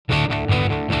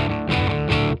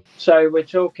So we're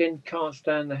talking Can't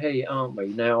Stand the Heat, aren't we?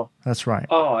 Now, That's right.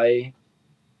 I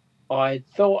I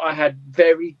thought I had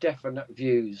very definite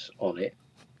views on it,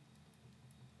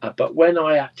 but when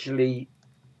I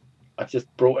just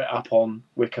brought it up on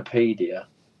Wikipedia,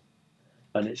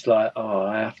 and it's like, oh,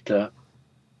 I have to.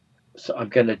 So I'm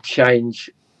going to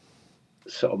change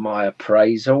sort of my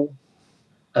appraisal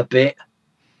a bit,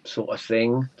 sort of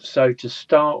thing. So to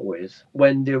start with,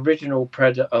 when the original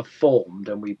Predator formed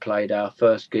and we played our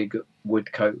first gig at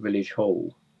Woodcote Village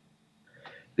Hall,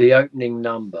 the opening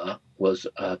number was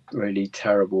a really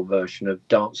terrible version of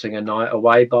Dancing a Night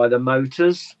Away by the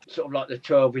Motors, sort of like the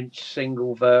 12-inch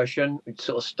single version. It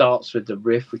sort of starts with the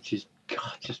riff, which is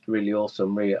God, just really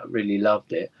awesome. Really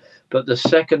loved it. But the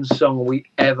second song we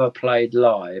ever played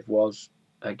live was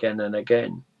Again and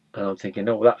Again. And I'm thinking,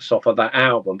 oh, that's off of that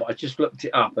album. But I just looked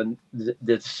it up, and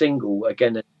the single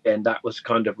Again and Again, that was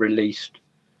kind of released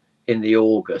in the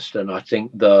August, and I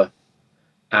think the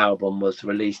album was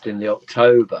released in the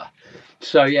October.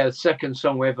 So yeah, the second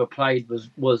song we ever played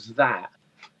was that,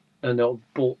 and I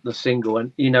bought the single,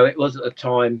 and it was at the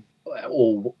time.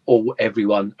 All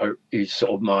everyone who's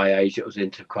sort of my age that was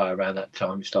into Quo around that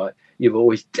time. It's like you're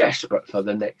always desperate for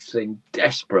the next thing,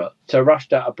 desperate. So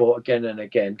rushed out, I bought Again and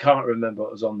Again. Can't remember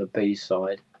what was on the B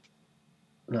side.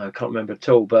 No, I can't remember at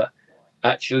all. But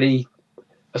actually,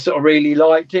 I sort of really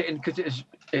liked it, and because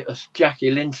it was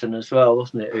Jackie Linton as well,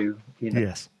 wasn't it? Who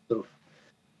Yes. sort of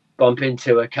bump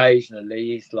into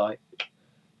occasionally. He's like,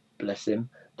 bless him.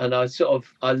 And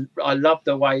I love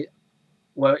the way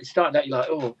where it started out. You're like,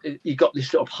 oh, you got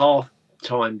this sort of half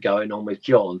time going on with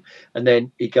John, and then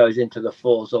he goes into the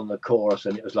fours on the chorus,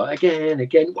 and it was like again,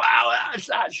 again. Wow, that's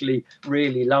actually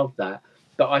really loved that.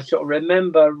 But I sort of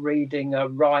remember reading a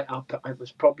write up. It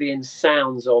was probably in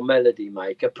Sounds or Melody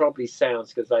Maker, probably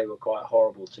Sounds because they were quite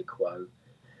horrible to quote.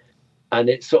 And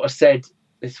it sort of said,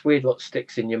 it's weird what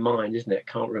sticks in your mind, isn't it?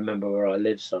 Can't remember where I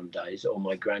live some days or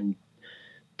my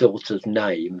granddaughter's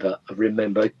name, but I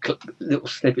remember little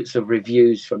snippets of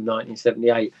reviews from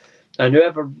 1978. And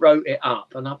whoever wrote it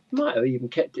up, and I might have even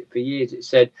kept it for years, it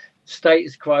said,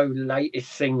 Status Quo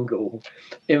latest single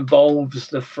involves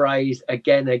the phrase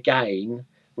again, again,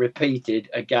 repeated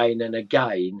again and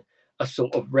again, a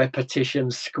sort of repetition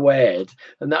squared.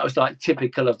 And that was like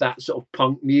typical of that sort of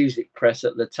punk music press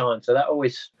at the time. So that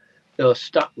always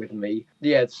stuck with me.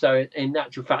 Yeah, so in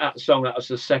actual fact, that was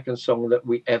the second song that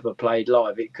we ever played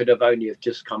live. It could have only have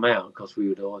just come out because we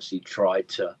would obviously try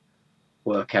to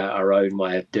work out our own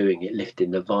way of doing it, lifting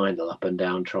the vinyl up and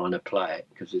down, trying to play it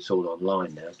because it's all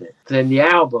online now, isn't it? Then the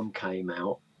album came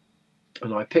out,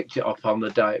 and I picked it up on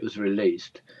the day it was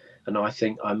released. And I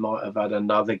think I might have had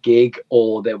another gig,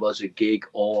 or there was a gig,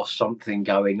 or something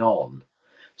going on.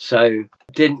 So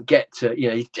didn't get to,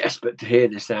 he's desperate to hear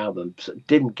this album, so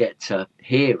didn't get to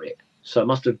hear it. So I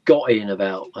must have got in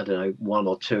about, I don't know, 1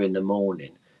 or 2 in the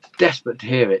morning, desperate to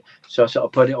hear it. So I sort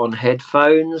of put it on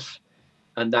headphones,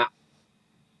 and that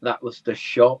was the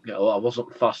shock. I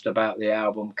wasn't fussed about the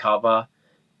album cover.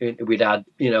 We'd had,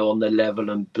 on the Level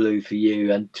and Blue for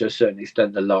You, and to a certain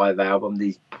extent the live album,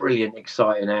 these brilliant,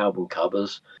 exciting album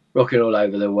covers, rocking all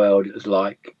over the world. It was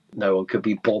like no one could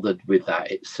be bothered with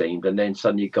that, it seemed. And then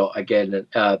suddenly you got again,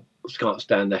 Can't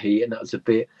Stand the Heat, and that was a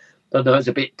bit, I don't know, it was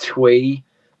a bit twee.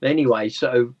 Anyway,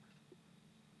 so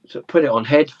put it on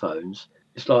headphones.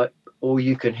 It's like all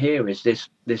you can hear is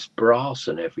this brass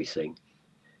and everything.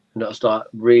 And I was like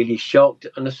really shocked.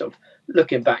 And I sort of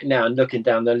looking back now and looking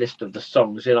down the list of the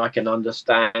songs, and I can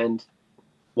understand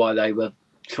why they were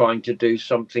trying to do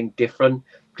something different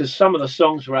because some of the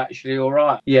songs were actually all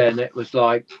right. Yeah, and it was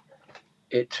like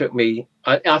it took me.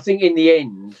 I think in the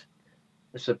end,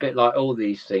 it's a bit like all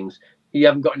these things. You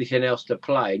haven't got anything else to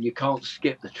play, and you can't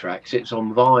skip the tracks. It's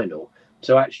on vinyl.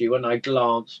 So actually, when I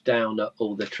glanced down at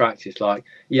all the tracks, it's like,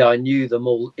 yeah, I knew them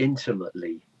all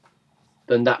intimately,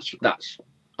 and that's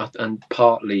and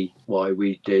partly why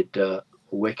we did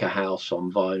Wicker House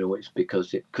on vinyl. It's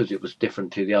because it was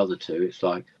different to the other two. It's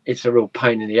like it's a real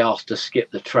pain in the ass to skip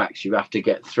the tracks. You have to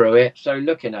get through it. So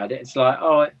looking at it, it's like,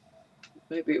 oh,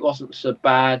 maybe it wasn't so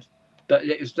bad, but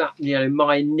it was that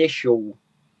my initial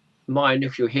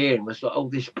hearing was like, oh,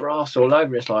 this brass all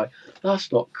over. It's like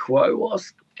that's not Quo.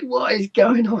 What is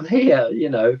going on here?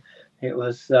 It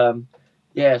was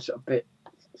yeah, it's a bit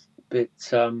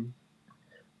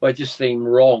well, it just seemed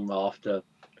wrong after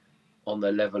on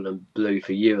the Level and Blue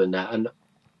for You and that. And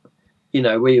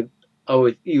we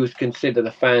always you would consider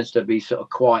the fans to be sort of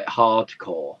quite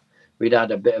hardcore. We'd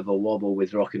had a bit of a wobble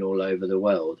with Rocking All Over the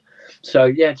World. So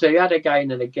yeah, so you had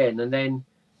Again and Again, and then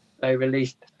they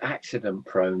released Accident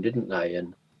Prone, didn't they?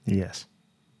 And Yes.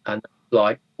 and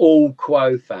Like all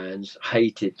Quo fans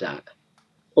hated that.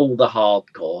 All the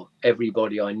hardcore,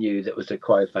 everybody I knew that was a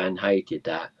Quo fan hated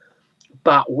that.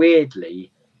 But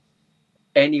weirdly,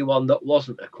 anyone that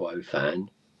wasn't a Quo fan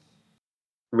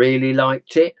really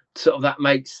liked it. Sort of that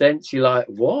makes sense. You're like,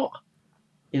 what?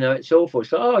 It's awful.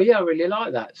 So, oh yeah, I really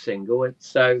like that single. And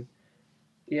so,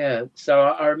 yeah, so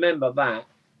I remember that,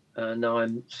 and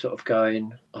I'm sort of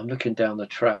going, I'm looking down the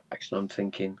tracks, and I'm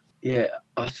thinking, yeah,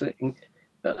 I think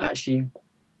that actually,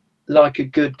 like a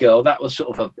good girl, that was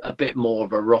sort of a bit more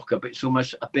of a rocker, but it's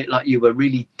almost a bit like you were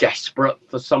really desperate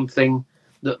for something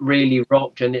that really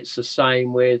rocked. And it's the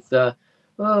same with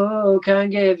oh,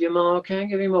 can't give you more, can't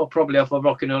give you more, probably off of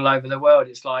Rocking All Over the World.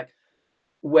 It's like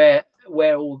where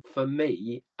all for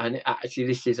me, and actually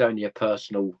this is only a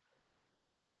personal,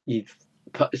 you've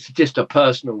it's just a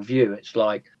personal view. It's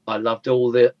like I loved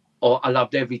I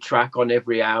loved every track on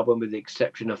every album with the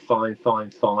exception of Fine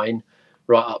Fine Fine,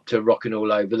 right up to Rocking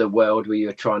All Over the World, where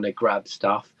you're trying to grab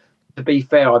stuff. To be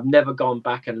fair, I've never gone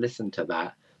back and listened to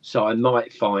that, so I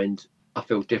might find I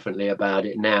feel differently about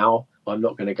it now. I'm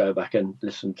not going to go back and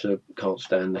listen to Can't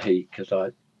Stand the Heat, because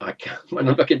I can, when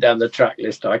I'm looking down the track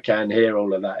list, I can hear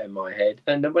all of that in my head.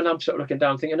 And then when I'm sort of looking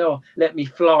down, thinking, oh, Let Me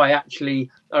Fly,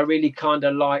 actually, I really kind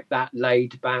of like that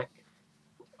laid back.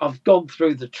 I've gone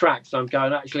through the tracks. I'm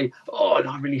going, actually, oh, and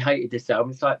I really hated this album.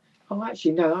 It's like, oh,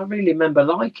 actually, no, I really remember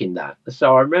liking that.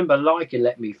 So I remember liking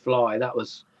Let Me Fly. That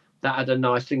had a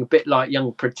nice thing, a bit like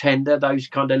Young Pretender, those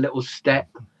kind of little step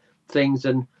things.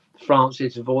 And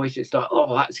Francis' voice, it's like,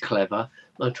 oh, that's clever.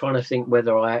 I'm trying to think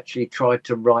whether I actually tried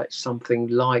to write something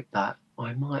like that.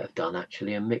 I might have done,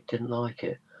 actually, and Mick didn't like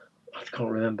it. I can't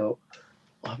remember.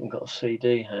 I haven't got a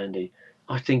CD handy.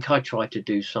 I think I tried to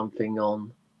do something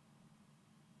on.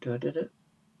 Hang on.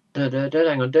 I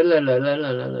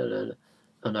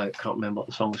know, I can't remember what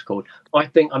the song was called. I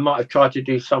think I might have tried to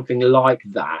do something like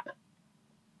that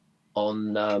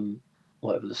on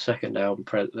whatever the second album,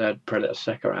 Predator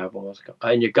second album was,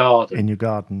 In Your Garden. In Your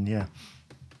Garden, yeah.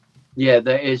 Yeah,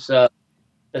 there's a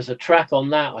track on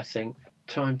that, I think.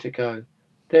 Time to Go.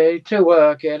 Day to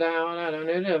work it out. I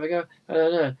don't never go.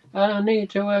 I don't need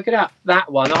to work it out.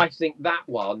 That one, I think that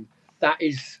one, that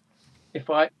is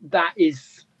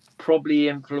probably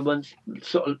influenced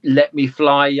sort of Let Me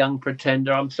Fly, Young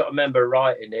Pretender. I'm sort of remember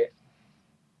writing it.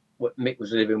 Mick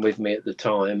was living with me at the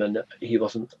time, and he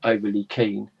wasn't overly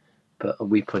keen, but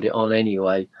we put it on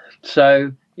anyway.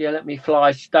 So yeah, Let Me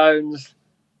Fly, Stones.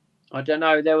 I don't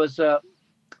know. There was I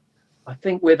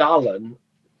think with Alan,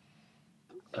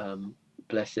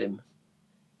 bless him,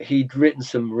 he'd written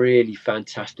some really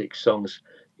fantastic songs,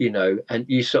 and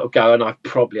you sort of go, and I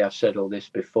probably have said all this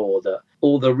before, that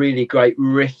all the really great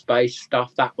riff based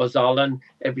stuff, that was Alan.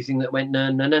 Everything that went na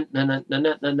na na na na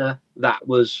na na na, that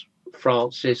was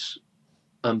Francis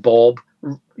and Bob,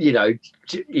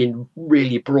 in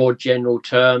really broad general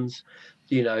terms.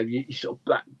 You sort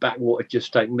of backwater,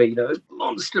 Just Take Me,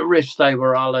 monster riffs, they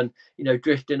were Alan.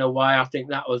 Drifting Away, I think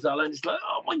that was Alan. It's like,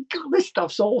 oh my god, this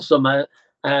stuff's awesome, man.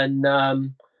 And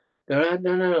don't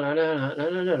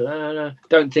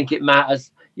Think It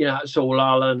Matters, it's all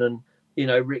Alan. And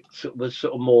Rick was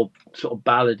sort of more sort of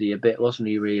ballady a bit, wasn't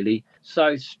he, really?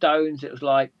 So Stones, it was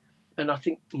like, and I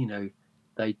think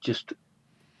they just,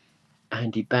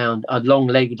 Andy Bound,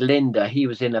 Long-Legged Linda, he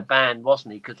was in a band,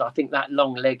 wasn't he? Because I think that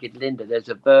Long-Legged Linda, there's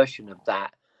a version of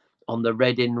that on the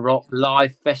Reading Rock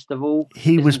Live Festival.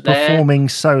 He was performing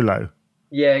solo.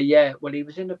 Yeah. Well, he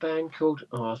was in a band called,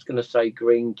 I was going to say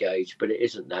Green Gage, but it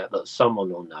isn't that, but someone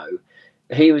will know.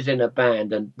 He was in a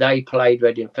band and they played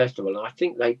Reading Festival, and I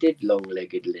think they did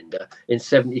Long-Legged Linda in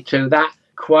 72. That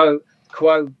Quo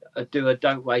do a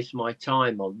Don't Waste My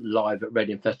Time on live at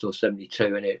Reading Festival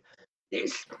 72, and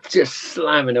it's just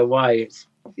slamming away.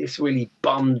 It's really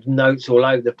bummed notes all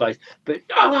over the place, but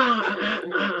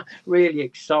really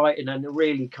exciting, and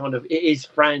really kind of, it is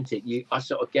frantic. I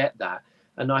sort of get that.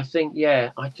 And I think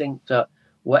that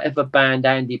whatever band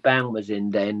Andy Bound was in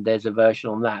then, there's a version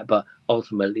on that. But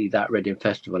ultimately, that Reading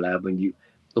Festival album,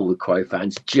 all the Quo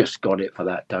fans just got it for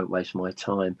that Don't Waste My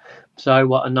Time. So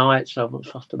What a Night. So I'm not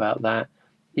fussed about that.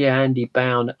 Yeah, Andy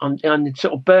Bound. And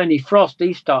sort of Bernie Frost,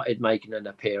 he started making an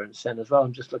appearance then as well.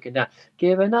 I'm just looking down.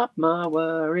 Giving up my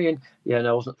worrying. Yeah,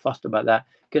 no, I wasn't fussed about that.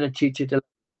 Gonna teach you to.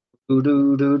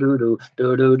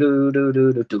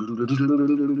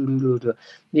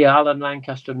 Yeah, Alan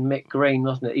Lancaster and Mick Green,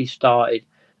 wasn't it? He started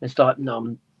that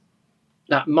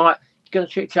might Gonna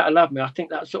Treat You to Love Me. I think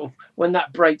that sort of, when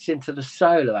that breaks into the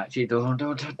solo, actually, I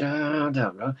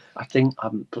think I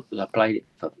played it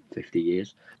for 50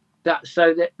 years.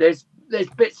 There's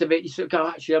bits of it you sort of go,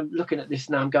 actually, I'm looking at this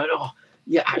now, I'm going, oh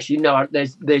yeah, actually no,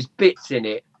 there's bits in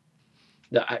it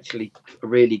that actually are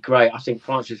really great. I think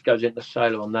Francis goes into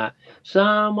solo on that.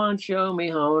 Someone show me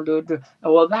how to do.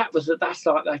 Oh, well, that's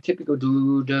like that typical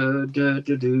do do do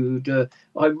do do do.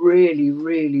 I really,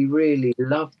 really, really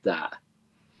loved that.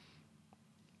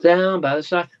 Down by the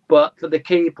side, but for the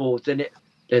keyboards in it,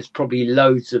 there's probably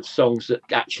loads of songs that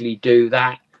actually do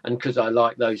that. And because I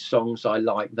like those songs, I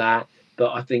like that.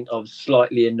 But I think I was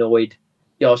slightly annoyed.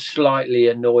 Yeah, I was slightly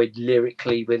annoyed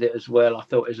lyrically with it as well. I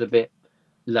thought it was a bit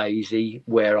lazy,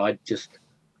 where I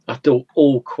thought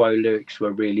all Quo lyrics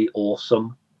were really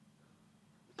awesome,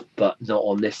 but not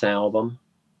on this album,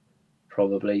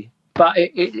 probably. But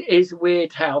it is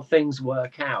weird how things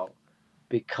work out,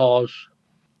 because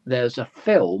there's a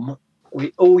film.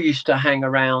 We all used to hang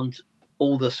around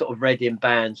all the sort of Reading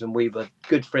bands, and we were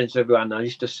good friends with everyone. I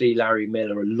used to see Larry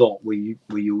Miller a lot. We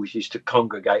always used to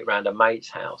congregate around a mate's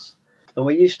house, and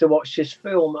we used to watch this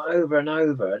film over and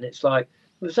over. And it's like,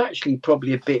 it was actually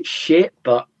probably a bit shit,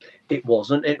 but it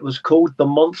wasn't. It was called The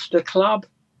Monster Club.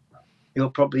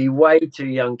 You're probably way too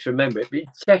young to remember it, but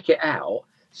check it out.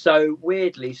 So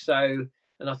weirdly, and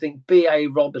I think B.A.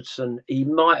 Robertson, he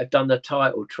might have done the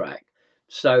title track.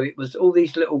 So it was all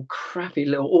these little crappy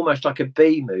little, almost like a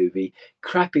B movie,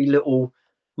 crappy little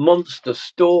monster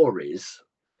stories.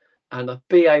 And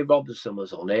B.A. Robertson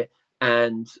was on it,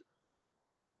 and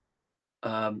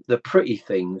the Pretty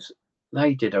Things,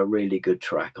 they did a really good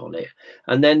track on it.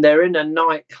 And then they're in a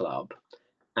nightclub,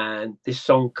 and this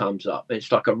song comes up.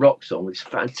 It's like a rock song. It's a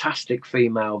fantastic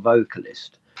female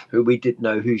vocalist who we didn't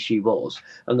know who she was,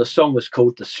 and the song was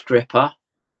called The Stripper.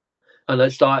 And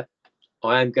it's like,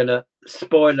 I am gonna,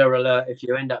 spoiler alert, if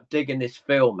you end up digging this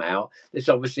film out, it's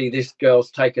obviously this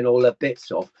girl's taken all her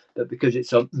bits off, but because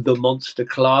it's the Monster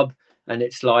Club, and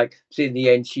it's like, see, in the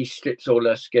end she strips all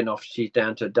her skin off, she's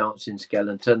down to a dancing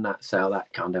skeleton. That's how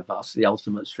that kind of, that's the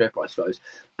ultimate stripper, I suppose.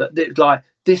 But it's like,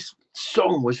 this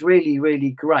song was really,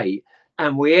 really great,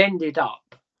 and we ended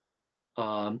up,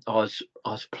 I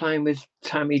was playing with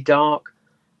Tammy Dark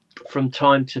from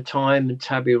time to time, and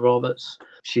Tabby Roberts.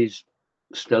 She's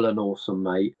still an awesome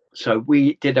mate. So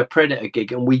we did a Predator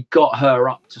gig, and we got her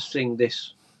up to sing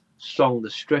this song,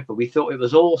 The Stripper. We thought it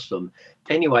was awesome.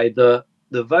 Anyway, the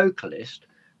vocalist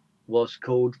was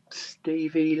called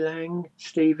Stevie Lange.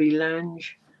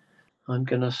 I'm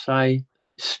gonna say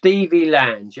Stevie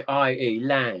Lange, i.e.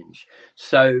 Lange.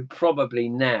 So probably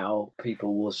now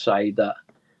people will say that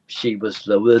she was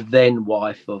the then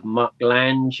wife of Muck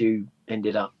Lange, who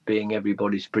ended up being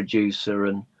everybody's producer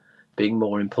and being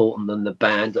more important than the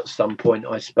band at some point,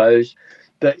 I suppose.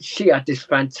 But she had this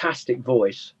fantastic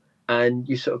voice, and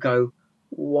you sort of go,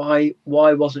 why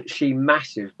wasn't she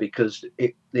massive? Because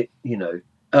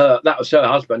that was her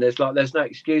husband. There's no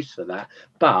excuse for that.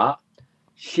 But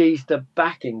she's the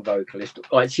backing vocalist.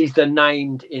 Like, she's the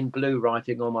named in blue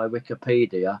writing on my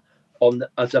Wikipedia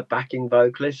as a backing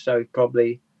vocalist. So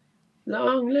probably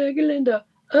Long Leg Linda.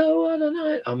 Oh, what a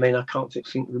night! I mean, I can't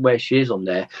think where she is on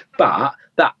there, but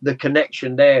that the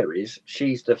connection there is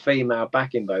she's the female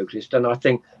backing vocalist, and I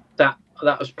think that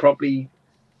was probably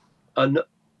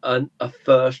a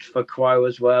first for Quo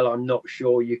as well. I'm not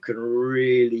sure you can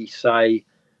really say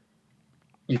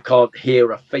you can't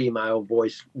hear a female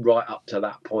voice right up to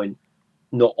that point.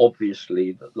 Not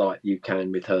obviously like you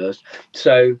can with hers.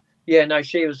 So yeah, no,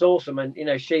 she was awesome,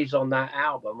 and she's on that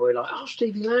album. We're like, oh,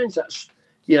 Stevie Lange, that's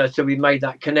so we made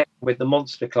that connection with the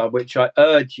Monster Club, which I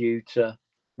urge you to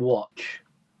watch.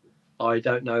 I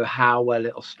don't know how well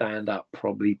it'll stand up,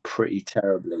 probably pretty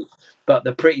terribly, but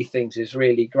the Pretty Things is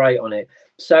really great on it.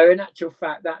 So in actual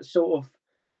fact,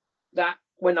 that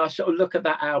when I sort of look at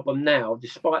that album now,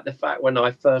 despite the fact when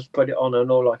I first put it on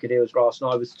and all I could hear was Rust,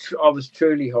 and I was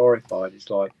truly horrified. It's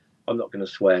like, I'm not going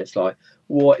to swear. It's like,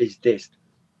 what is this?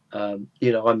 And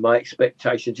my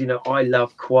expectations. I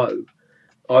love Quo.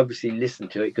 I obviously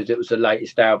listened to it because it was the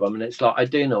latest album, and it's like, I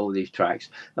do know all these tracks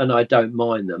and I don't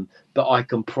mind them, but I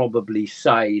can probably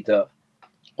say that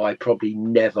I probably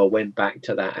never went back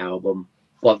to that album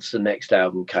once the next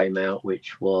album came out,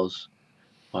 which was,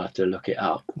 I have to look it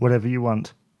up. Whatever You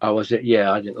Want. Oh, was it?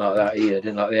 Yeah, I didn't like that either. I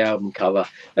didn't like the album cover.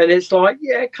 And it's like,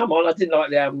 yeah, come on, I didn't like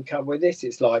the album cover with this.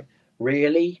 It's like,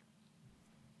 really?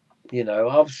 I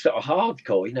was sort of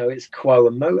hardcore. It's Quo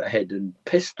and Motorhead and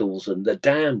Pistols and The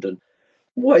Damned, and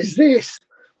what is this?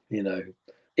 Yeah,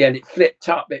 and it flipped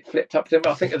up. I think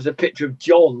there was a picture of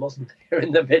John, wasn't there,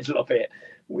 in the middle of it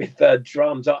with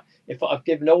drums. If I've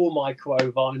given all my Quo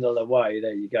vinyl away,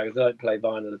 there you go. I don't play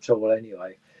vinyl at all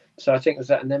anyway. So I think it was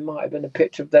that, and there might have been a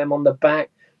picture of them on the back.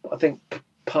 But I think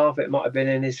part of it might have been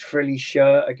in his frilly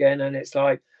shirt again, and it's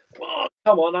like, oh,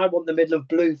 come on, I want the middle of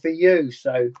blue for you.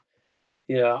 So,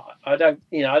 I don't,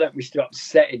 I don't wish to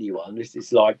upset anyone. This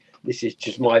is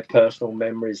just my personal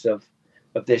memories of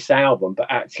this album, but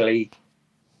actually,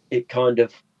 it kind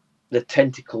of, the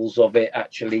tentacles of it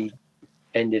actually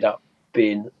ended up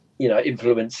being,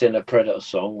 influencing a Predator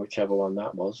song, whichever one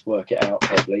that was. Work It Out,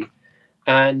 probably.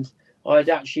 And I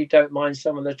actually don't mind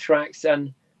some of the tracks,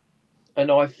 and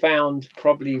I found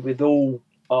probably with all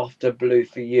After Blue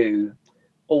for You,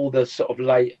 all the sort of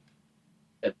late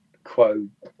Quo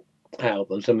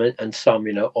albums, and some,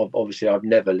 obviously I've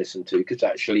never listened to, because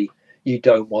actually you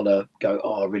don't want to go,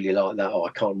 oh, I really like that, oh,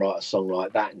 I can't write a song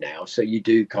like that now. So you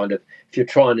do kind of, if you're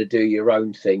trying to do your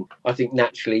own thing, I think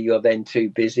naturally you're then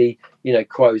too busy.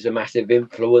 Quo's a massive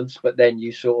influence, but then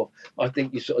you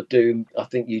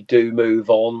do move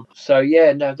on. So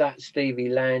yeah, no, that Stevie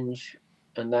Lange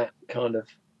and that kind of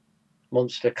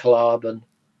Monster Club, and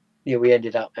we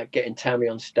ended up getting Tammy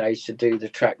on stage to do the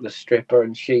track "The Stripper,"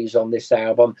 and she's on this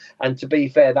album. And to be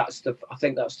fair, I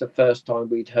think that's the first time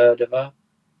we'd heard of her,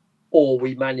 or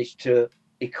we managed to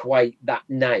equate that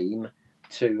name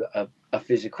to a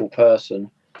physical person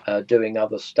doing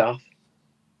other stuff.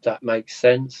 That makes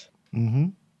sense. Mm-hmm.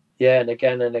 Yeah, and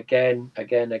again and again,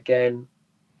 again.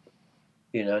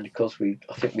 And of course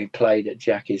I think we played at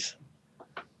Jackie's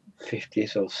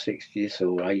 50th or 60th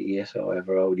or 80th or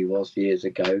however old he was years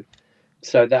ago.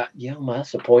 So that's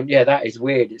the point. Yeah, that is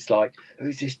weird. It's like,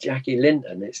 who's this Jackie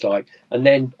Linton? It's like, and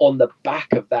then on the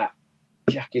back of that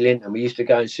Jackie Linton, we used to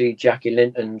go and see Jackie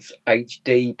Linton's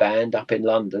HD band up in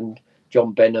London.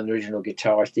 John Benham, the original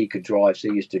guitarist, he could drive, so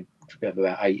he used to have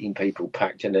about 18 people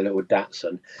packed in a little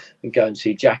Datsun and go and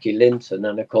see Jackie Linton.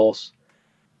 And of course,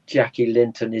 Jackie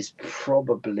Linton is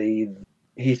probably,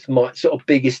 he's my sort of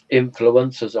biggest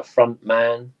influence as a front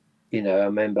man. I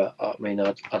remember,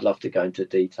 I'd love to go into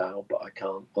detail, but I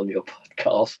can't on your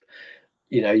podcast.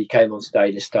 You came on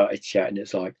stage and started chatting.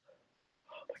 It's like,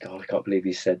 oh my God, I can't believe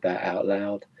you said that out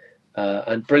loud.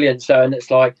 And brilliant. So, and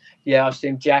it's like, yeah, I've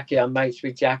seen Jackie. I'm mates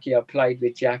with Jackie. I played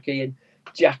with Jackie, and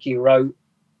Jackie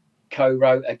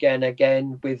co-wrote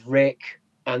Again with Rick.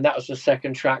 And that was the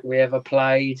second track we ever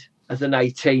played as an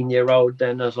 18-year-old,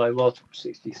 then, as I was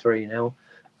 63 now.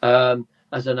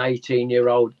 As an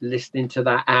 18-year-old, listening to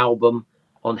that album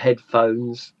on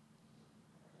headphones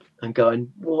and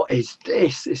going, what is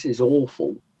this? This is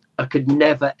awful. I could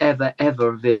never, ever,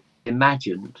 ever have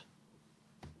imagined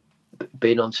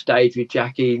being on stage with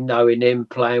Jackie, knowing him,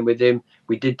 playing with him.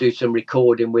 We did do some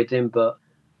recording with him, but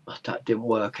that didn't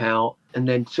work out. And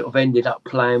then sort of ended up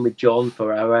playing with John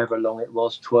for however long it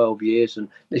was, 12 years. And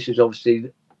this was obviously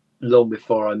long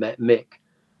before I met Mick.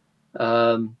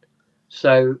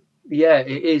 So yeah,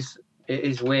 it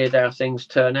is weird how things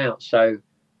turn out. So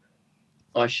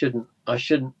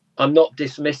I'm not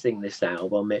dismissing this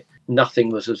album. Nothing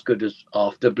was as good as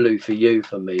After Blue for You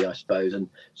for me, I suppose. And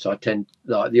so I tend,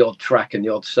 like, the odd track and the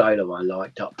odd solo I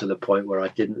liked, up to the point where I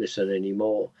didn't listen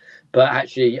anymore. But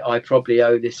actually, I probably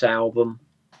owe this album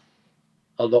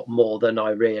a lot more than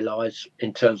I realise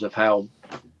in terms of how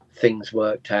things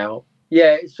worked out.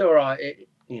 Yeah, it's all right.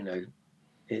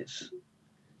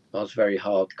 I was very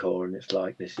hardcore, and it's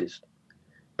like, this is,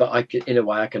 but in a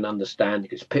way I can understand,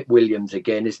 because Pip Williams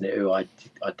again, isn't it? Who I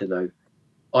don't know.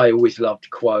 I always loved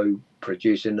Quo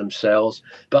producing themselves,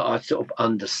 but I sort of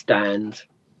understand.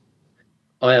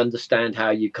 I understand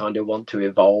how you kind of want to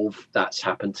evolve. That's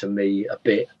happened to me a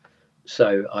bit,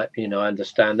 so I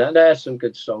understand that. There are some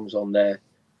good songs on there.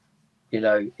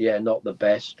 Yeah, not the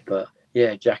best, but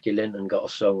yeah, Jackie Linton got a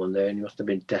song on there, and he must have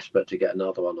been desperate to get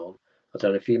another one on. I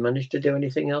don't know if he managed to do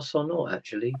anything else or not,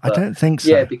 actually. But, I don't think so.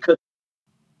 Yeah, because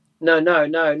no,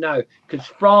 because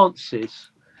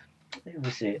Francis, who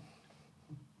was it?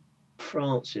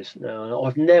 Francis. No,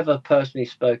 I've never personally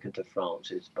spoken to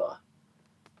Francis, but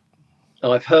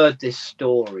I've heard this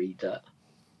story that.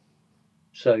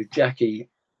 So Jackie,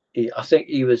 I think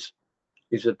he was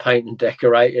a paint and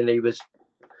decorate, and he was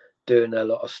doing a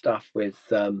lot of stuff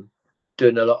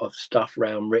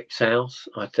around Rick's house,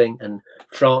 I think, and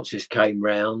Francis came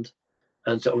round,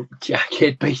 and sort of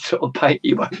Jackie'd be sort of paint.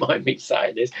 You won't mind me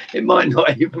saying this. It might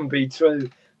not even be true.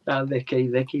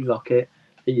 Vicky Lockett,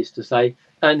 he used to say,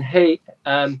 and he,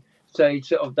 so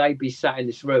they'd be sat in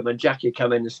this room, and Jackie'd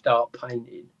come in and start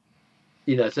painting.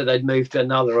 So they'd move to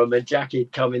another room, and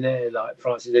Jackie'd come in there, like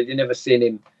Francis. You'd never seen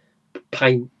him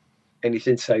paint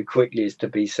anything so quickly as to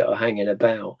be sort of hanging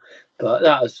about. But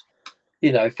that was,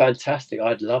 fantastic.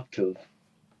 I'd love to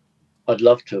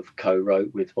have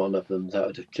co-wrote with one of them. That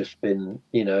would have just been,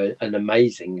 an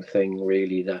amazing thing,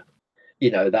 really.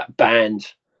 That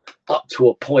band, up to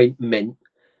a point, meant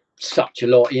such a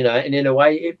lot, and in a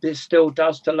way it still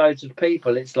does to loads of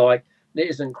people. It's like, it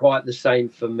isn't quite the same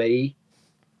for me,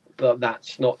 but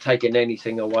that's not taking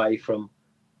anything away from,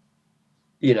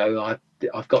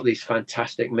 I've got these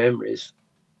fantastic memories,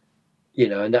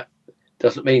 and that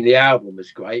doesn't mean the album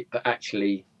was great, but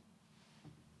actually,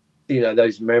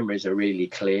 those memories are really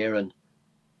clear, and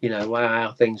wow,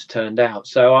 how things turned out.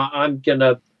 So I'm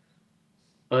gonna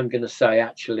say,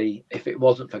 actually, if it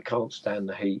wasn't for Can't Stand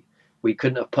the Heat, we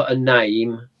couldn't have put a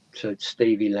name to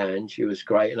Stevie Land. She was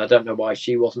great, and I don't know why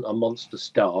she wasn't a monster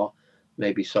star.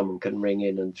 Maybe someone can ring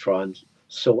in and try and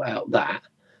sort out that.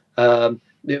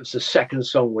 It was the second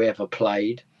song we ever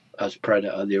played as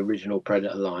Predator, the original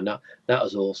Predator lineup. That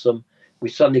was awesome. We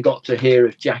suddenly got to hear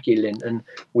of Jackie Linton.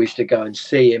 We used to go and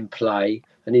see him play,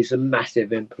 and he's a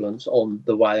massive influence on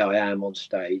the way I am on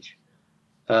stage.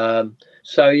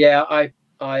 So yeah, I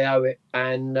owe it,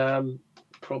 and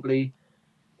probably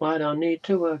why do I need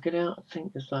to work it out? I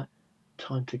think it's like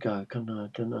Time to Go. I don't know. I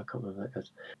can't remember that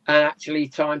goes. And actually,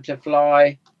 Time to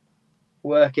Fly,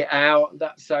 Work It Out.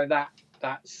 That's that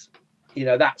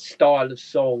style of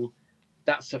song.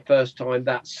 That's the first time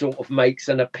that sort of makes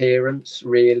an appearance,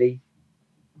 really.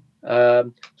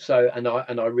 And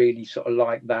I really sort of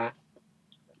like that.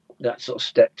 That sort of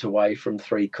stepped away from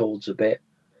three chords a bit.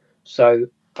 So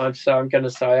I'm going to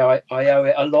say I owe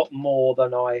it a lot more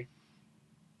than I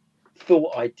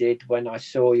thought I did when I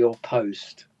saw your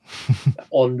post.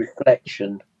 On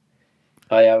reflection,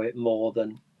 I owe it more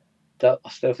than that. I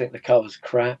still think the cover's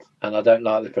crap, and I don't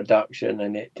like the production,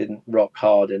 and it didn't rock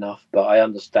hard enough. But I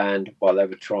understand why they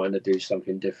were trying to do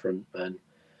something different, and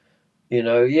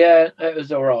yeah, it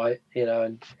was all right,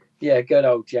 and yeah, good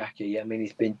old Jackie. I mean,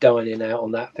 he's been dining out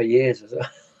on that for years,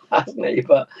 hasn't he?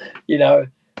 But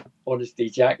honestly,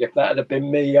 Jack, if that had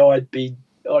been me, I'd be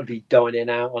dining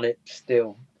out on it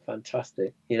still.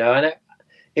 Fantastic, and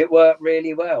it worked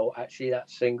really well. Actually, that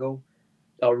single,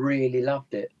 I really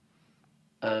loved it.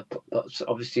 But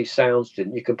obviously, sounds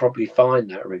didn't. You can probably find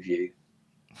that review,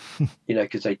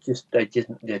 because they just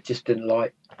didn't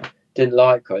like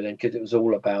her then, because it was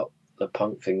all about the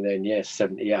punk thing. Then yes,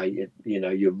 78.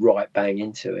 You're right bang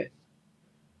into it.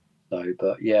 So,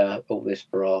 but yeah, all this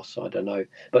brass, I don't know.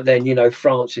 But then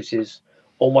Francis is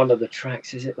on one of the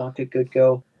tracks. Is it Like a Good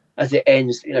Girl? As it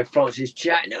ends, Francis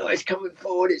chatting. No, it's coming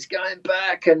forward. It's going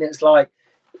back, and it's like,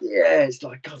 yeah, it's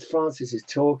like God. Francis is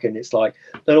talking. It's like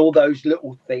that. All those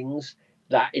little things.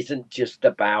 That isn't just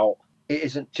about. It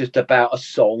isn't just about a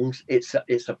song. It's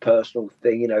a personal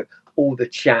thing. All the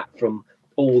chat from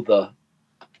all the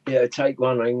take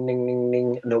one, ring, ding, ding,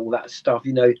 ding, and all that stuff.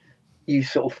 You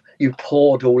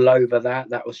poured all over that.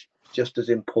 That was just as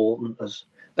important as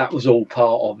that was all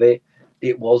part of it.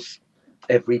 It was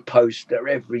every poster,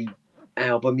 every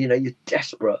album. You're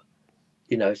desperate.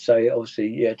 So obviously,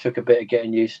 yeah, it took a bit of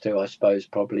getting used to, I suppose,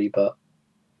 probably, but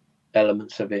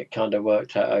elements of it kind of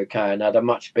worked out okay and had a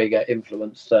much bigger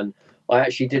influence than I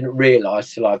actually didn't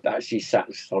realise till I've actually sat.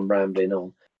 I'm rambling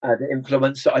on. Had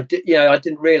influence. I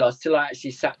didn't realise till I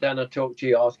actually sat down and talked to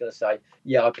you. I was going to say,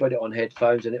 yeah, I put it on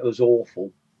headphones and it was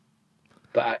awful.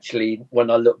 But actually, when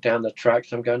I look down the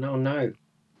tracks, I'm going, oh no,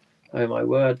 oh my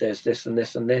word, there's this and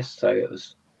this and this. So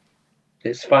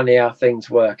it's funny how things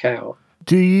work out.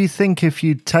 Do you think if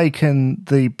you'd taken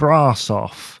the brass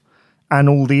off and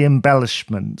all the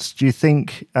embellishments, do you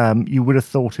think you would have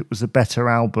thought it was a better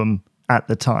album at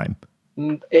the time?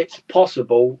 It's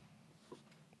possible.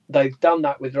 They've done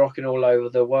that with Rockin' All Over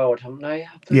the World, haven't they?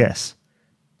 Yes.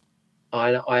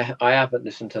 I haven't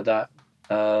listened to that.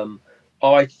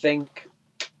 I think,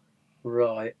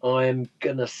 right, I'm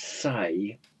gonna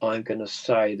say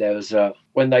there was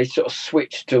when they sort of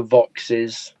switched to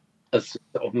Voxes as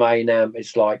sort of main amp.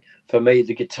 It's like, for me,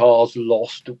 the guitars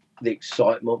lost the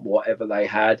excitement, whatever they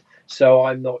had. So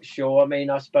I'm not sure. I mean,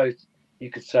 I suppose you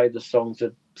could say the songs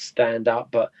would stand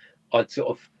up, but I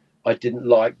didn't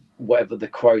like whatever the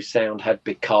Quo sound had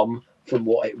become from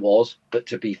what it was. But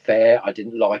to be fair, I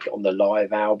didn't like it on the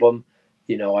live album.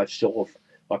 I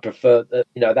prefer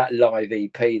that live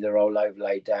EP, the Roll Over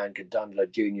Lay Down,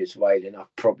 Gundula Junior's Wailing.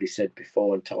 I've probably said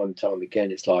before and time again,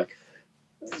 it's like,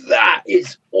 that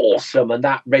is awesome. And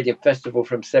that Reading Festival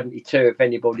from 72, if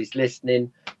anybody's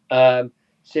listening, so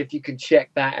if you can check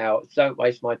that out, don't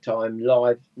waste my time.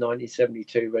 Live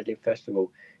 1972 Reading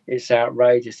Festival. It's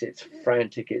outrageous. It's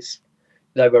frantic.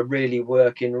 They were really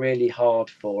working really hard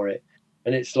for it.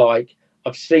 And it's like,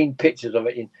 I've seen pictures of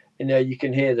it you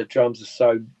can hear the drums are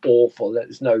so awful that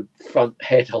there's no front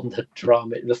head on the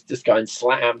drum. It was just going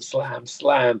slam, slam,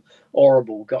 slam.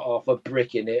 Horrible. Got half a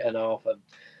brick in it and half a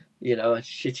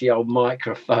shitty old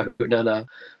microphone and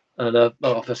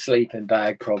half a sleeping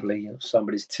bag, probably,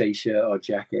 somebody's t-shirt or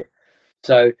jacket.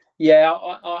 So yeah,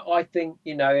 I think,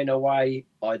 in a way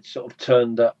I'd sort of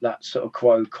turned up that sort of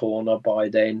Quo corner by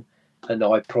then, and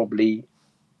I'd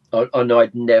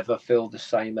never feel the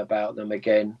same about them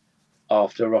again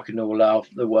after Rocking All Over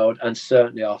the World, and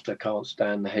certainly after Can't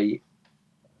Stand the Heat.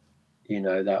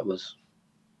 That was,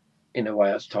 in a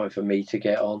way, it's time for me to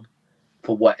get on,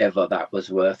 for whatever that was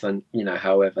worth, and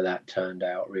however that turned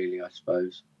out, really, I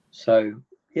suppose. So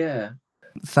yeah.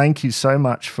 Thank you so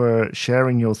much for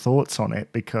sharing your thoughts on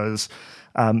it, because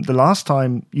the last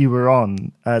time you were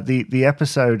on, the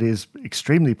episode is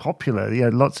extremely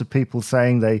popular. Lots of people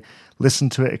saying they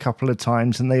listened to it a couple of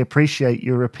times and they appreciate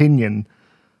your opinion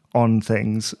on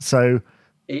things. So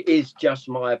it is just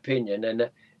my opinion, and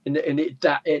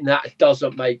that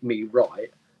doesn't make me right.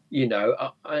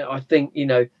 I think,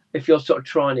 if you're sort of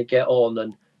trying to get on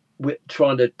and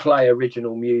trying to play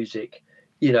original music,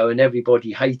 and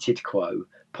everybody hated Quo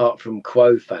apart from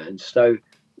Quo fans, so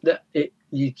that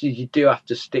you do have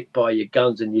to stick by your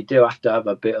guns, and you do have to have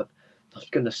a bit of, I was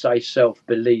going to say,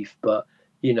 self-belief, but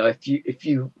if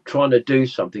you trying to do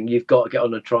something, you've got to get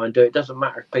on and try and do it. It doesn't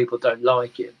matter if people don't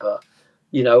like it, but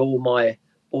all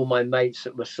my mates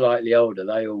that were slightly older,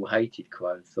 they all hated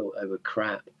Quo and thought they were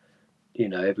crap.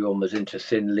 Everyone was into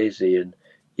Thin Lizzy, and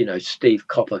Steve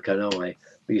Coppock and I,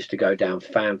 we used to go down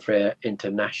Fanfare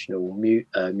International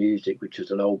Music, which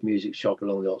was an old music shop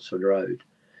along the Oxford Road.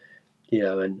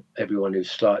 And everyone who's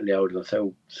slightly older, they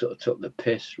all sort of took the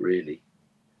piss, really.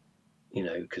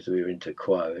 Because we were into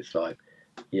Quo. It's like,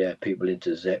 yeah, people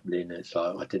into Zeppelin. It's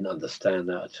like, I didn't understand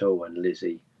that at all. And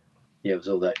Lizzie, yeah, it was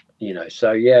all that,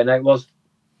 So yeah, and it was.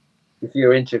 If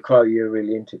you're into Quo, you're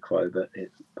really into Quo. But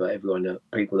everyone,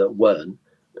 people that weren't,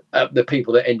 the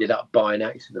people that ended up buying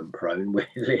Accident Prone,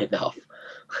 weirdly enough,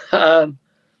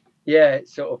 yeah, it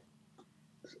sort of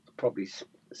probably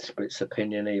splits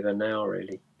opinion even now,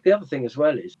 really. The other thing as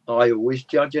well is I always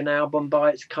judge an album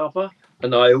by its cover,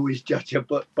 and I always judge a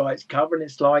book by its cover, and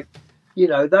it's like,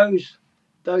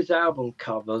 those album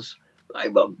covers, they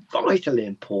were vitally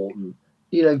important.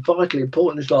 Vitally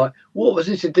important. It's like, what was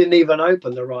this? It didn't even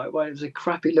open the right way. It was a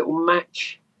crappy little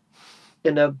match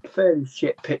in a fairly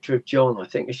shit picture of John, I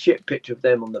think, a shit picture of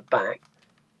them on the back,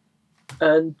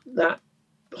 and that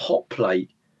hot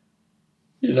plate,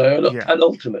 yeah, and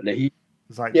ultimately,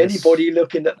 it's like just anybody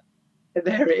looking at,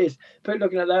 there it is. People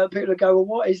looking at that, people go, well,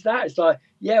 what is that? It's like,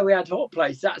 yeah, we had hot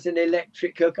plates. That's an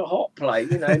electric cooker hot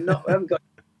plate. Not we haven't got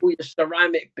all your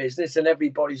ceramic business, and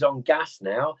everybody's on gas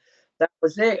now. That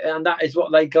was it, and that is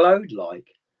what they glowed like.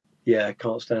 Yeah,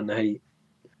 Can't Stand the Heat,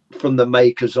 from the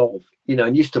makers of,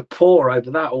 and used to pour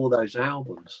over that, all those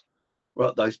albums,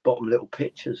 right? Those bottom little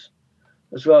pictures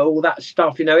as well, all that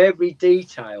stuff, every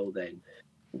detail. Then,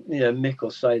 Mick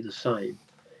will say the same.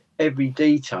 Every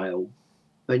detail,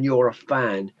 when you're a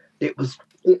fan, it was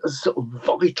sort of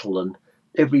vital, and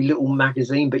every little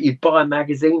magazine. But you'd buy a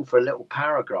magazine for a little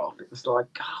paragraph. It was like,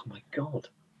 oh my god!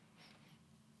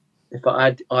 If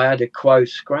I had a Quo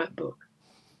scrapbook,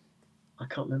 I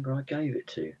can't remember who I gave it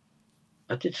to.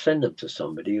 I did send them to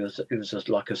somebody who was just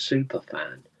like a super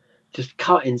fan, just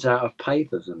cuttings out of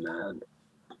papers and that. And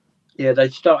yeah, they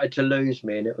started to lose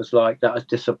me, and it was like, that was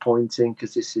disappointing,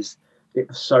 because it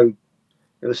was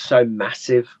so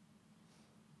massive,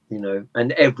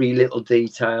 and every little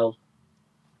detail,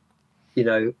 you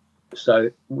know. So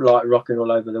like Rocking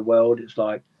All Over the World, it's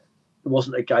like, it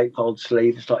wasn't a gatefold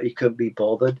sleeve. It's like you couldn't be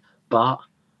bothered. But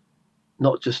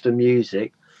not just the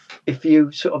music. If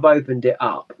you sort of opened it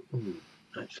up,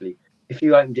 actually, if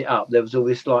you opened it up, there was all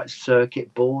this like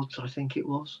circuit boards, I think it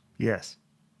was, yes,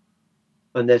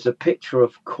 and there's a picture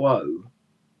of Quo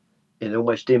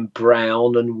almost in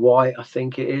brown and white, I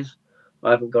think it is.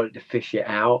 I haven't got it to fish it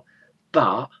out,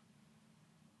 but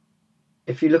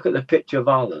if you look at the picture of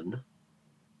Alan,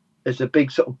 there's a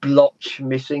big sort of blotch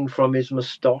missing from his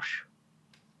moustache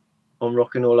on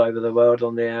Rocking All Over the World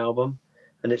on the album.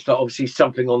 And it's like, obviously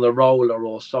something on the roller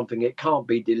or something. It can't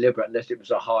be deliberate unless it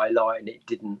was a highlight and it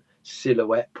didn't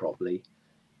silhouette properly.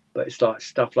 But it's like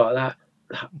stuff like that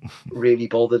really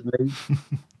bothered me.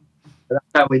 That's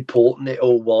how important it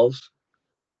all was.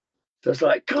 So it's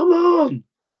like, come on,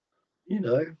 you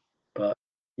know. But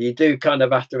you do kind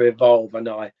of have to evolve, and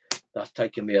that's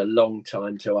taken me a long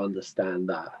time to understand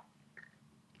that.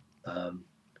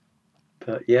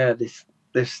 But yeah, this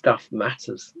stuff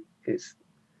matters. It's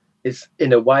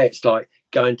in a way, it's like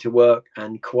going to work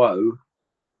and Quo.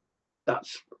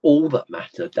 That's all that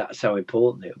mattered. That's how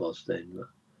important it was then.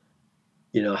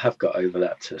 I have got over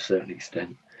that to a certain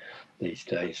extent these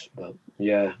days. But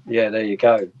yeah, there you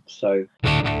go. So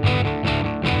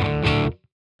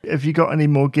have you got any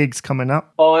more gigs coming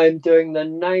up? I'm doing the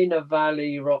Nana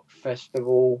Valley Rock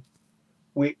Festival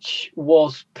which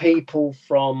was people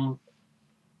from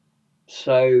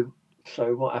so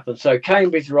so what happened? So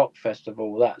Cambridge Rock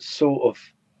Festival,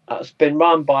 that's been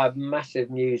run by a massive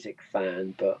music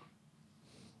fan, but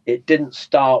it didn't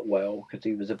start well because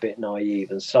he was a bit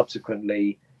naive, and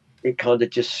subsequently it kind of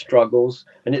just struggles,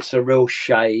 and it's a real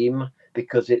shame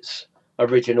because it's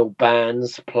original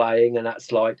bands playing, and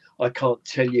that's like, I can't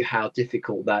tell you how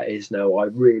difficult that is now. I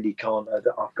really can't.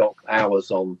 I've got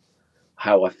hours on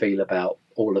how I feel about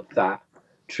all of that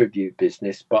tribute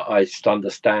business, but I just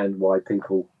understand why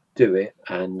people do it,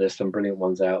 and there's some brilliant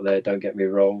ones out there, don't get me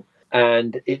wrong.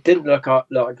 And it didn't look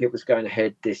like it was going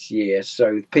ahead this year.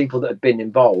 So people that have been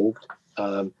involved,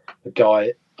 the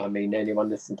guy, I mean, anyone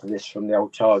listening to this from the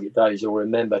old Target days will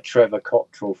remember Trevor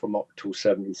Cottrell from Octal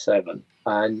 77.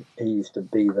 And he used to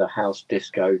be the house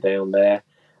disco down there.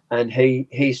 And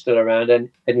he's still around. And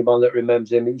anyone that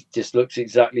remembers him, he just looks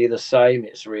exactly the same.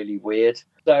 It's really weird.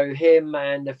 So him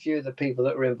and a few of the people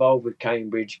that were involved with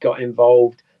Cambridge got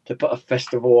involved to put a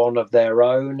festival on of their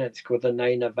own. It's called the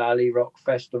Nana Valley Rock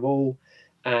Festival.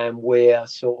 And we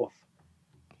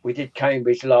did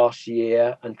Cambridge last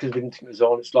year, and because we didn't think it was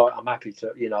on, it's like, I'm happy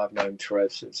to, I've known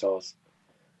Trev since I was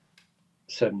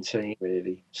 17,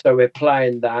 really. So we're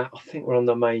playing that. I think we're on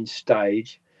the main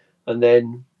stage, and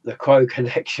then the Quo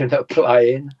Connection are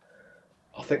playing.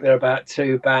 I think they're about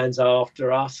two bands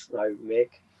after us, though, Mick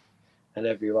and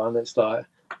everyone. It's like,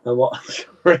 and what's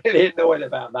really annoying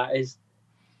about that is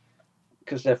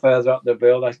because they're further up the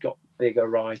bill, they've got bigger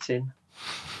writing.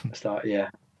 It's like, yeah,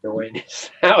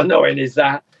 how annoying is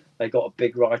that? They got a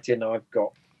big writing. I've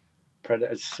got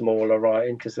Predatur's smaller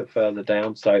writing because they're further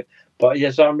down. So, but yeah,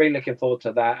 so I'm really looking forward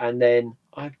to that. And then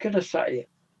I'm gonna say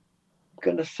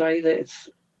that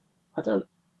I don't,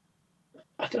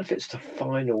 I don't know if it's the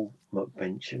final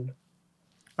mention.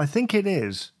 I think it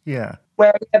is. Yeah.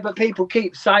 Well, yeah, but people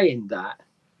keep saying that.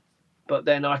 But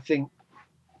then I think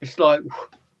it's like,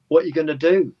 what are you going to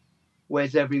do?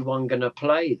 Where's everyone going to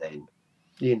play then?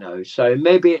 So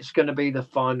maybe it's going to be the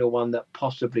final one that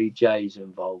possibly Jay's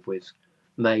involved with,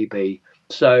 maybe.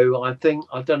 So I think,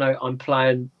 I don't know, I'm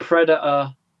playing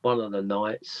Predator one of the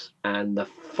nights, and the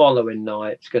following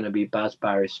night it's going to be Baz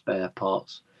Barry Spare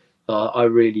Parts. I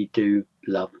really do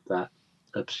love that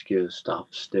obscure stuff.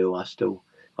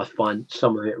 I find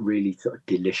some of it really sort of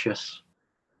delicious,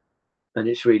 and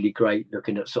it's really great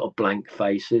looking at sort of blank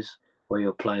faces where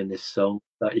you're playing this song.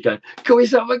 Like you're going, "Call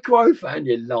yourself a Quo fan,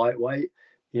 you lightweight."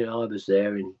 I was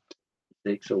there in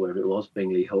six or wherever it was,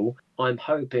 Bingley Hall. I'm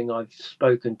hoping, I've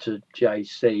spoken to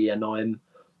JC, and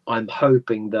I'm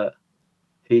hoping that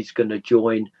he's going to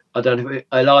join. I don't know if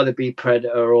it'll either be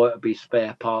Predator or it'll be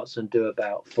Spare Parts, and do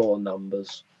about four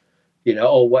numbers,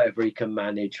 or whatever he can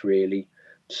manage really.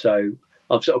 So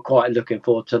I'm sort of quite looking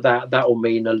forward to that. That will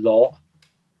mean a lot,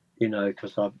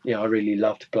 because I really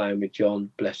loved playing with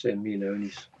John, bless him,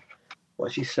 and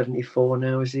he's 74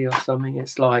 now, is he, or something?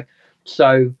 It's like,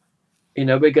 so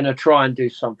we're going to try and do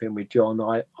something with John.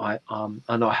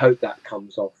 And I hope that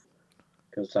comes off,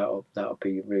 because that'll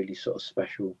be really sort of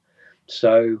special.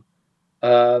 So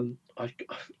I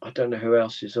don't know who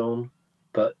else is on,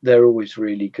 but they're always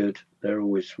really good. They're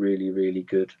always really, really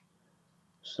good.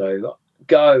 So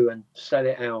go and sell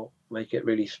it out, make it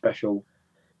really special,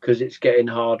 because it's getting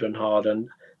harder and harder. And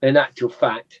in actual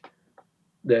fact,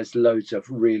 there's loads of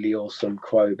really awesome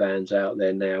Quo bands out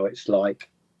there now. It's like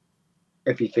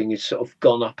everything is sort of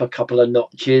gone up a couple of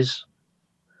notches.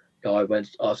 I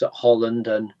was at Holland,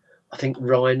 and I think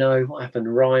Rhino. What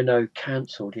happened? Rhino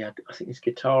cancelled. I think his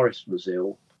guitarist was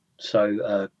ill.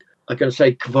 So I'm going to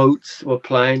say Quotes were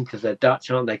playing, because they're Dutch,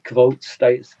 aren't they? Quotes,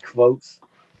 Status Quotes,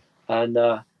 and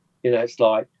it's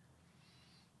like,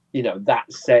 that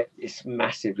set is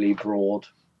massively broad.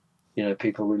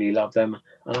 People really love them,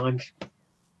 and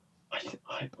I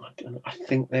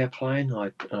think they're playing.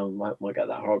 I might get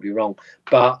that horribly wrong,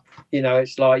 but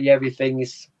it's like, yeah,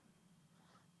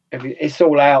 it's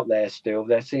all out there still.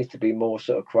 There seems to be more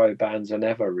sort of Quo bands than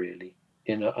ever, really.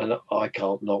 And I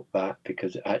can't knock that,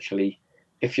 because actually,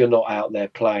 if you're not out there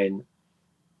playing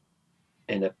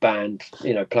in a band,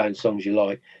 playing songs you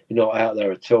like, you're not out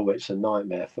there at all. It's a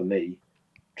nightmare for me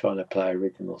trying to play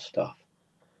original stuff.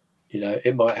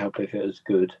 It might help if it was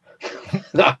good.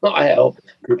 That might help.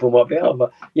 People might be, oh,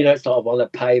 but it's like, I want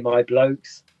to pay my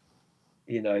blokes.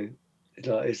 It's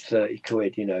like, it's 30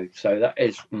 quid. So that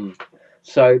is.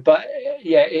 So, but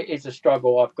yeah, it is a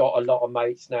struggle. I've got a lot of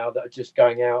mates now that are just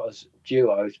going out as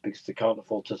duos because they can't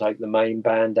afford to take the main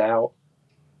band out.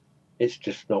 It's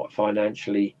just not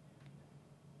financially.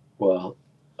 Well,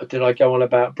 did I go on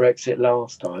about Brexit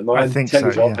last time? I I'm think tell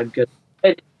so, you what, yeah. I'm going to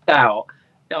edit it out.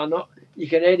 I'm not. you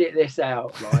can edit this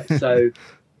out, right? So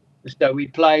we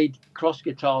played Cross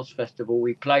Guitars Festival.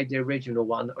 We played the original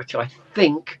one, which I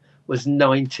think was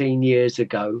 19 years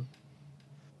ago.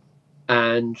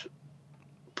 And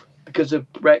because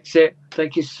of Brexit,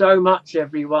 thank you so much,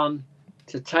 everyone,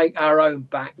 to take our own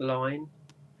back line.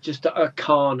 Just a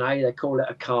carnet, they call it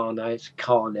a carnet. It's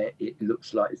carnet. It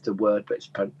looks like it's the word, but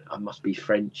I must be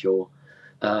French or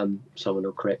someone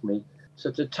will correct me.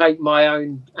 So to take my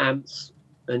own amps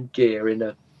and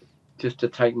gear just to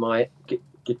take my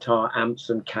guitar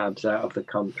amps and cabs out of the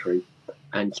country,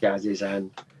 and Jazz's and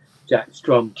Jack's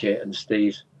drum kit and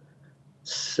Steve's,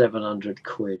 700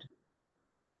 quid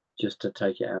just to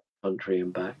take it out of the country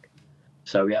and back.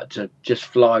 So we had to just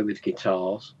fly with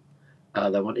guitars.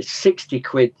 They wanted 60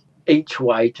 quid each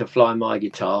way to fly my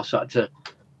guitar, so I had to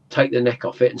take the neck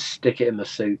off it and stick it in my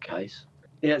suitcase.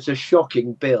 Yeah, it's a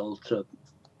shocking bill to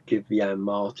give Jan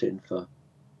Martin for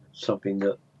something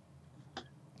that,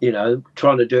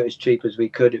 trying to do it as cheap as we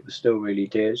could. It was still really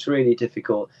dear. It's really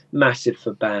difficult, massive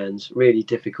for bands, really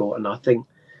difficult. And I think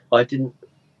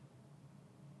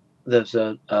there's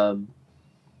a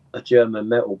German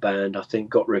metal band, I think,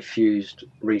 got refused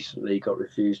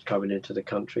coming into the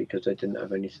country because they didn't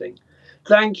have anything.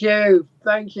 Thank you.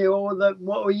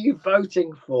 What were you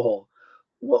voting for?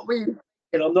 What were you?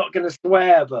 And I'm not going to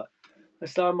swear, but I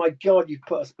said, oh my God, you've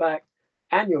put us back.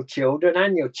 And your children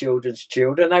and your children's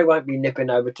children, they won't be nipping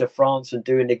over to France and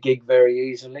doing a gig very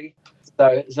easily. So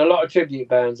there's a lot of tribute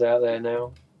bands out there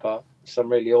now, but some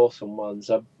really awesome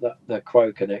ones. The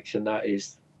Quo Connection, that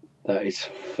is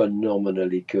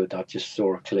phenomenally good. I just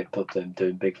saw a clip of them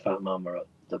doing Big Fat Mama at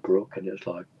the Brook, and it was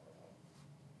like,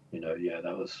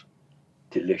 that was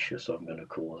delicious, I'm going to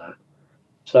call that.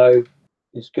 So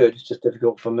it's good. It's just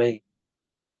difficult for me,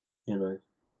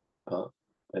 but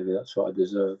maybe that's what I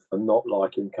deserve. I'm not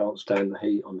liking Can't Stand the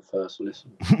Heat on the first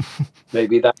listen.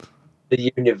 Maybe that's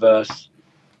the universe.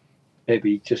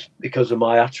 Maybe just because of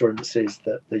my utterances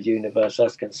that the universe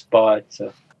has conspired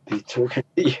to be talking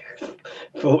to you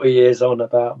 40 years on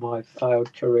about my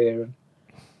failed career and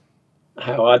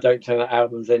how I don't think that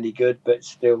album's any good, but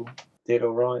still did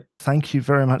all right. Thank you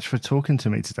very much for talking to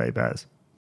me today, Baz.